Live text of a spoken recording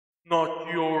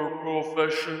Not Your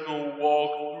Professional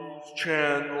Walkthroughs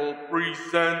channel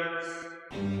presents.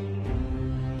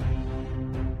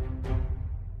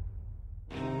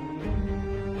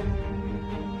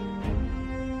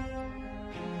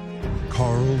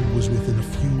 Karl was within a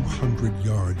few hundred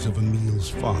yards of Emil's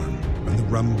farm when the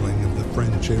rumbling of the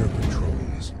French air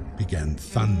patrols began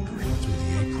thundering through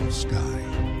the April sky.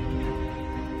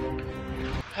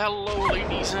 Hello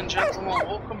ladies and gentlemen,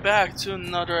 welcome back to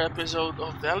another episode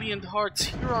of Valiant Hearts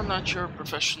here on Not Your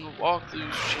Professional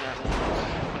Walkthroughs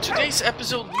channel. In today's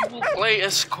episode we will play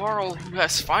as Karl, who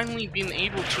has finally been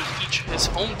able to reach his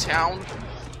hometown,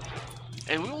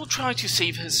 and we will try to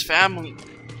save his family,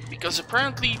 because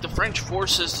apparently the French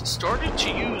forces started to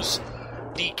use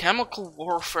the chemical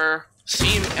warfare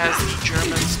same as the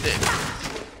Germans did.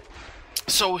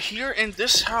 So here in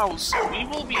this house, we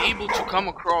will be able to come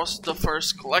across the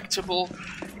first collectible,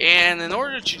 and in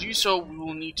order to do so, we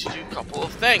will need to do a couple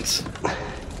of things.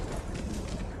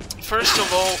 First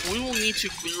of all, we will need to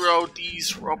clear out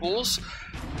these rubbles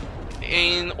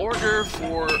in order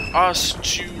for us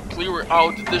to clear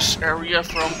out this area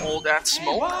from all that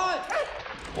smoke.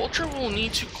 Vulture will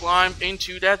need to climb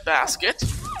into that basket,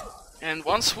 and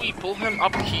once we pull him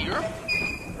up here,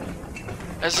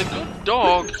 as a good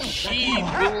dog, he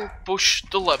will push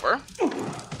the lever.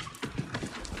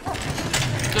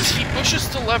 Because he pushes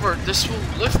the lever, this will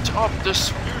lift up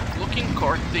this weird looking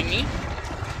cart thingy.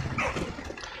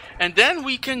 And then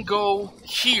we can go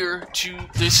here to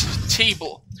this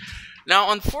table. Now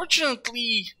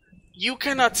unfortunately, you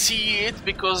cannot see it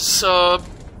because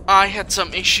I had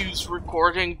some issues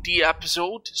recording the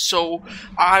episode, so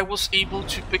I was able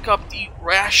to pick up the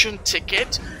ration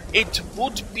ticket. It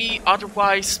would be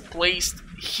otherwise placed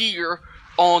here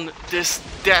on this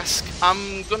desk.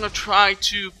 I'm gonna try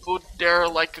to put there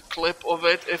like a clip of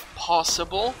it if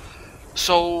possible,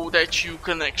 so that you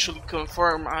can actually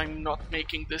confirm I'm not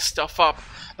making this stuff up.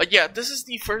 But yeah, this is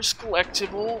the first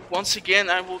collectible. Once again,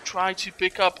 I will try to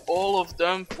pick up all of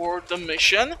them for the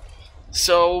mission,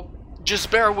 so just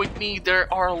bear with me,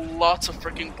 there are lots of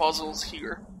freaking puzzles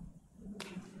here.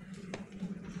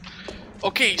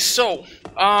 Okay, so,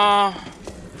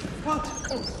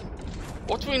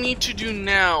 what we need to do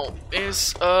now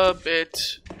is a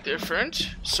bit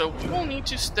different. So we will need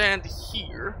to stand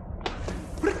here.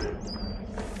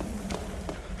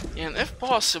 And if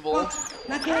possible,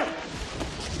 we're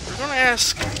gonna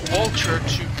ask Vulture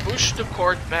to push the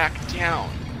cart back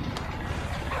down.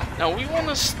 Now we want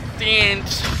to stand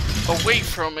away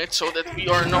from it so that we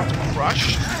are not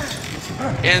crushed.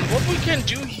 And what we can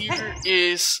do here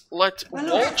is let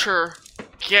Vulture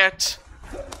get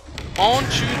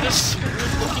onto this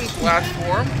weird looking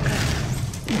platform,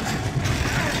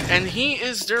 and he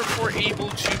is therefore able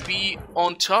to be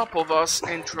on top of us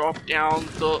and drop down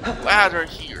the ladder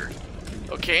here.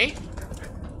 Okay?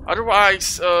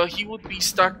 Otherwise, he would be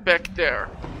stuck back there.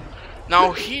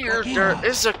 Now here, there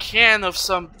is a can of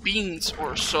some beans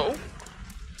or so.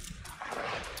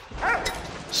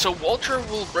 So Vulture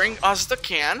will bring us the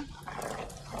can.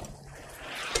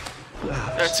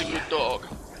 That's a good dog.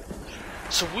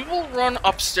 So we will run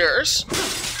upstairs,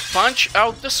 punch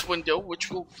out this window,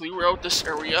 which will clear out this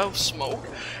area of smoke.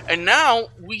 And now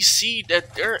we see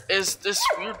that there is this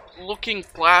weird looking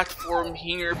platform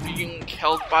here being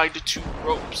held by the two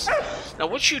ropes. Now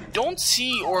what you don't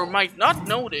see or might not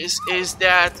notice is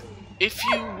that if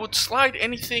you would slide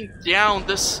anything down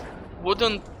this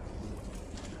wooden,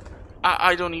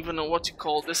 I don't even know what to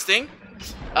call this thing,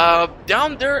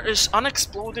 down there is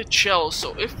unexploded shell.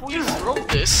 So if we throw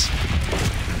this,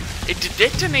 it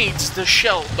detonates the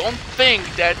shell. Don't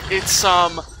think that it's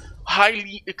some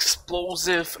highly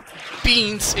explosive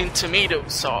beans in tomato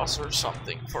sauce or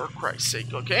something, for Christ's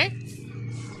sake, okay?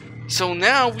 So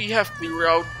now we have cleared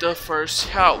out the first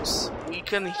house. We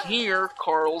can hear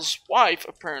Karl's wife,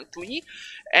 apparently,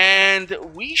 and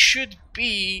we should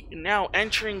be now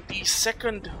entering the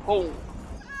second home.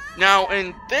 Now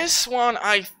in this one,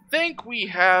 I think we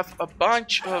have a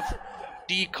bunch of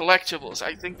the collectibles.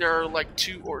 I think there are like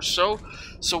 2 or so.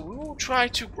 So we will try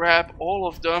to grab all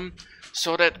of them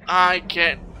so that I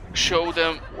can show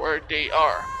them where they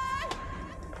are.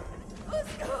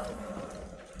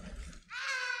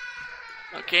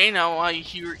 Okay, now I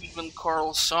hear even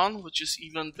Karl's son, which is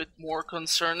even a bit more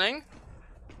concerning.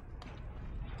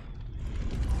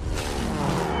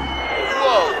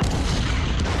 Whoa!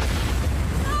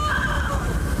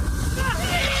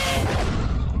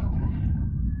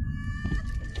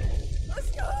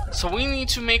 So we need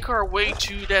to make our way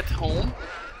to that home,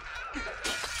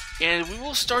 and we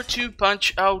will start to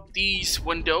punch out these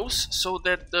windows so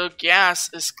that the gas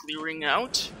is clearing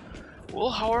out.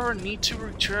 We'll, however, need to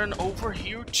return over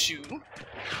here too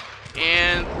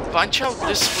and punch out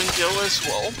this window as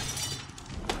well.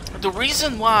 The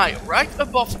reason why, right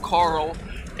above Karl,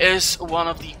 is one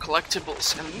of the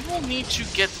collectibles, and we will need to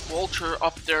get Walter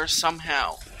up there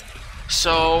somehow.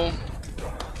 So,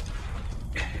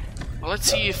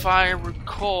 let's see if I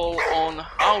recall on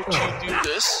how to do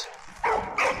this.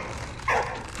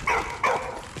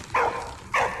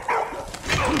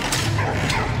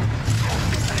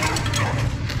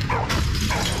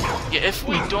 Yeah, if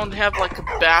we don't have like a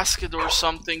basket or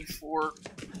something for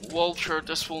Walter,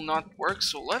 this will not work.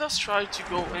 So let us try to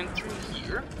go in through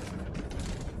here.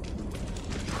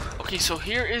 Okay, so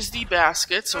here is the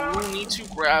basket, so we'll need to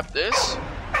grab this.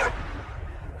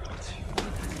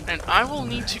 And I will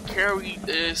need to carry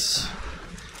this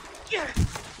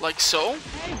like so.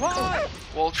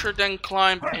 Walter then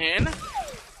climb in.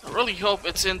 I really hope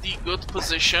it's in the good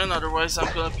position, otherwise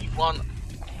I'm gonna be one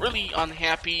really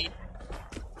unhappy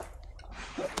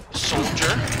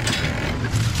soldier.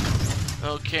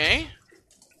 Okay.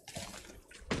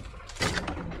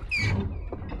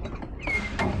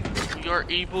 We are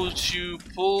able to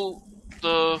pull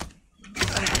the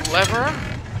lever.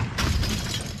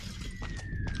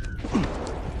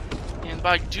 And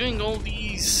by doing all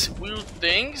these weird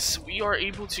things, we are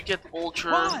able to get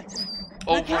Walter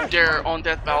over there on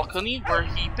that balcony, where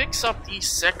he picks up the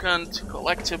second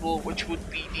collectible, which would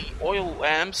be the oil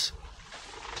lamps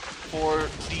for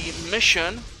the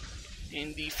mission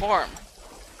in the farm.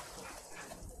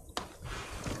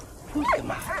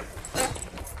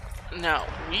 Now,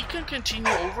 we can continue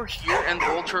over here and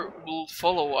Walter will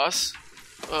follow us.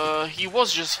 He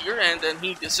was just here and then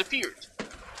he disappeared.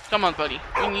 Come on, buddy.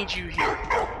 We need you here.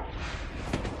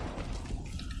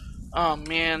 Oh,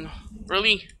 man.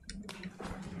 Really?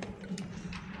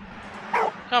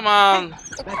 Come on.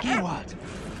 Okay.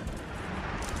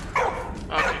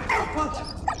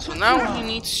 So now he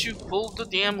needs to pull the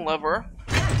damn lever.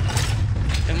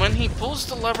 And when he pulls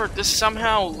the lever, this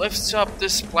somehow lifts up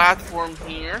this platform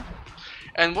here.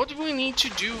 And what we need to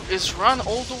do is run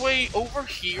all the way over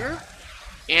here.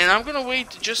 And I'm gonna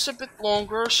wait just a bit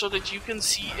longer so that you can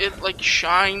see it like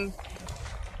shine.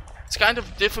 It's kind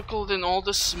of difficult in all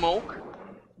the smoke.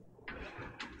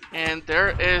 And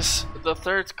there is the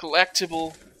third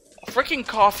collectible. A freaking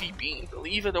coffee bean,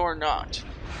 believe it or not.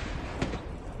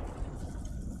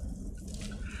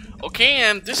 Okay,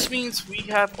 and this means we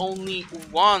have only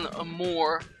one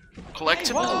more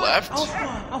collectible left.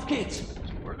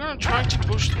 We're gonna try to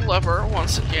push the lever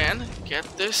once again. Get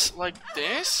this like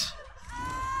this.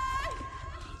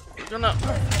 We're gonna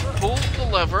pull the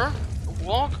lever,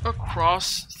 walk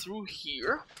across through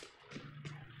here,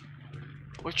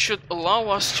 which should allow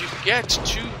us to get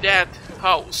to that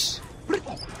house.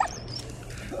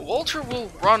 Walter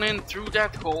will run in through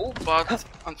that hole, but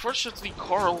unfortunately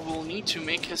Karl will need to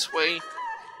make his way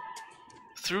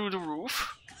through the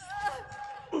roof.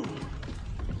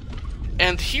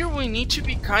 And here we need to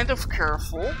be kind of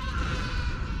careful.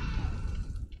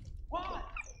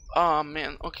 Oh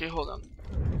man, okay, hold on.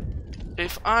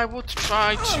 If I would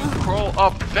try to crawl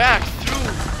up back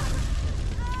through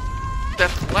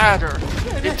that ladder,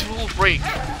 it will break.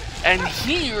 And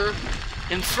here,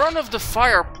 in front of the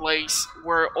fireplace,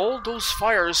 where all those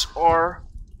fires are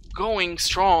going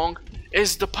strong,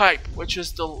 is the pipe, which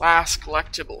is the last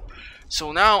collectible.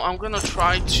 So now I'm gonna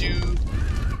try to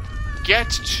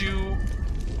get to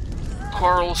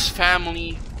Karl's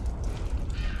family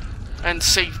and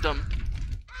save them.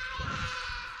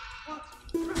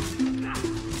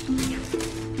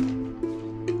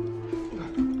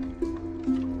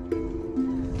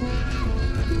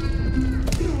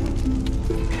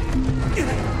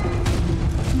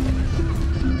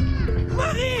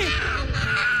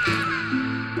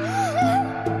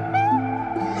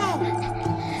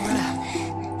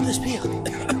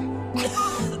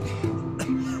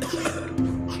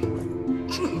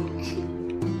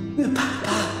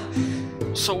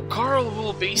 So Karl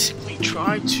will basically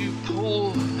try to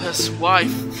pull his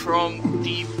wife from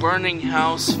the burning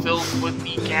house filled with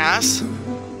the gas,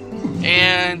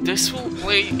 and this will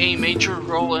play a major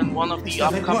role in one of the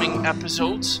upcoming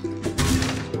episodes,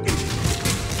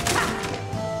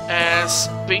 as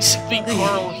basically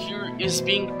Karl here is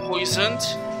being poisoned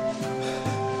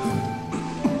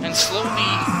and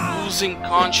slowly losing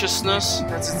consciousness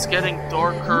as it's getting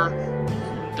darker,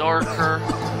 darker,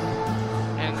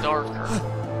 and darker.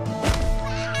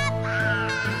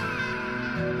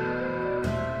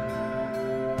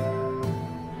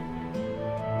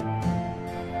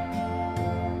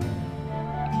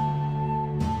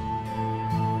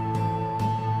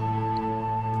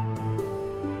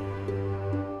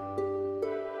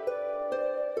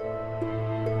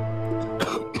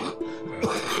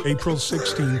 April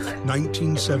 16th,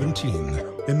 1917,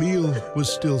 Emile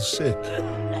was still sick.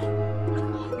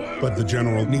 But the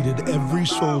general needed every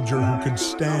soldier who could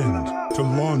stand to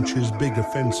launch his big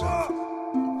offensive.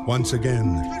 Once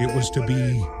again, it was to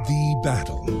be the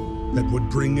battle that would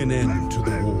bring an end to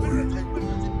the war.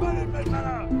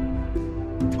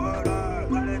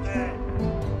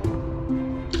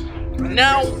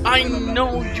 Now, I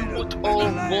know you would all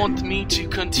want me to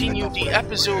continue the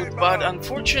episode, but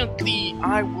unfortunately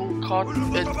I will cut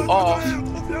it off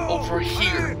over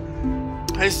here.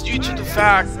 It's due to the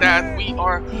fact that we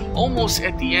are almost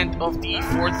at the end of the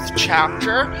 4th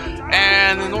chapter,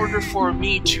 and in order for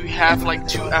me to have like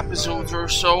 2 episodes or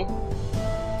so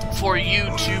for you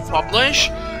to publish,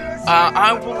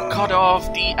 I will cut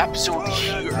off the episode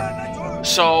here.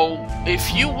 So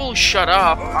if you will shut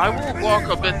up, I will walk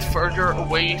a bit further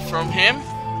away from him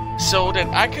so that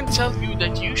I can tell you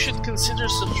that you should consider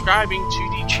subscribing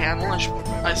to the channel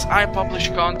as I publish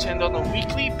content on a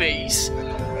weekly basis.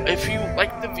 If you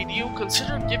like the video,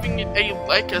 consider giving it a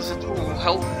like, as it will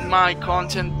help my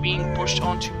content being pushed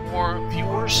onto more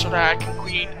viewers so that I can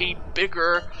create a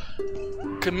bigger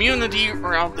community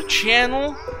around the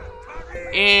channel.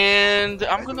 And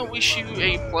I'm gonna wish you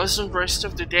a pleasant rest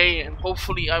of the day, and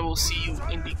hopefully I will see you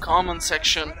in the comment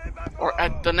section or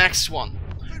at the next one.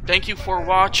 Thank you for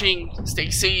watching, stay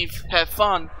safe, have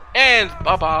fun, and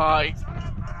bye bye!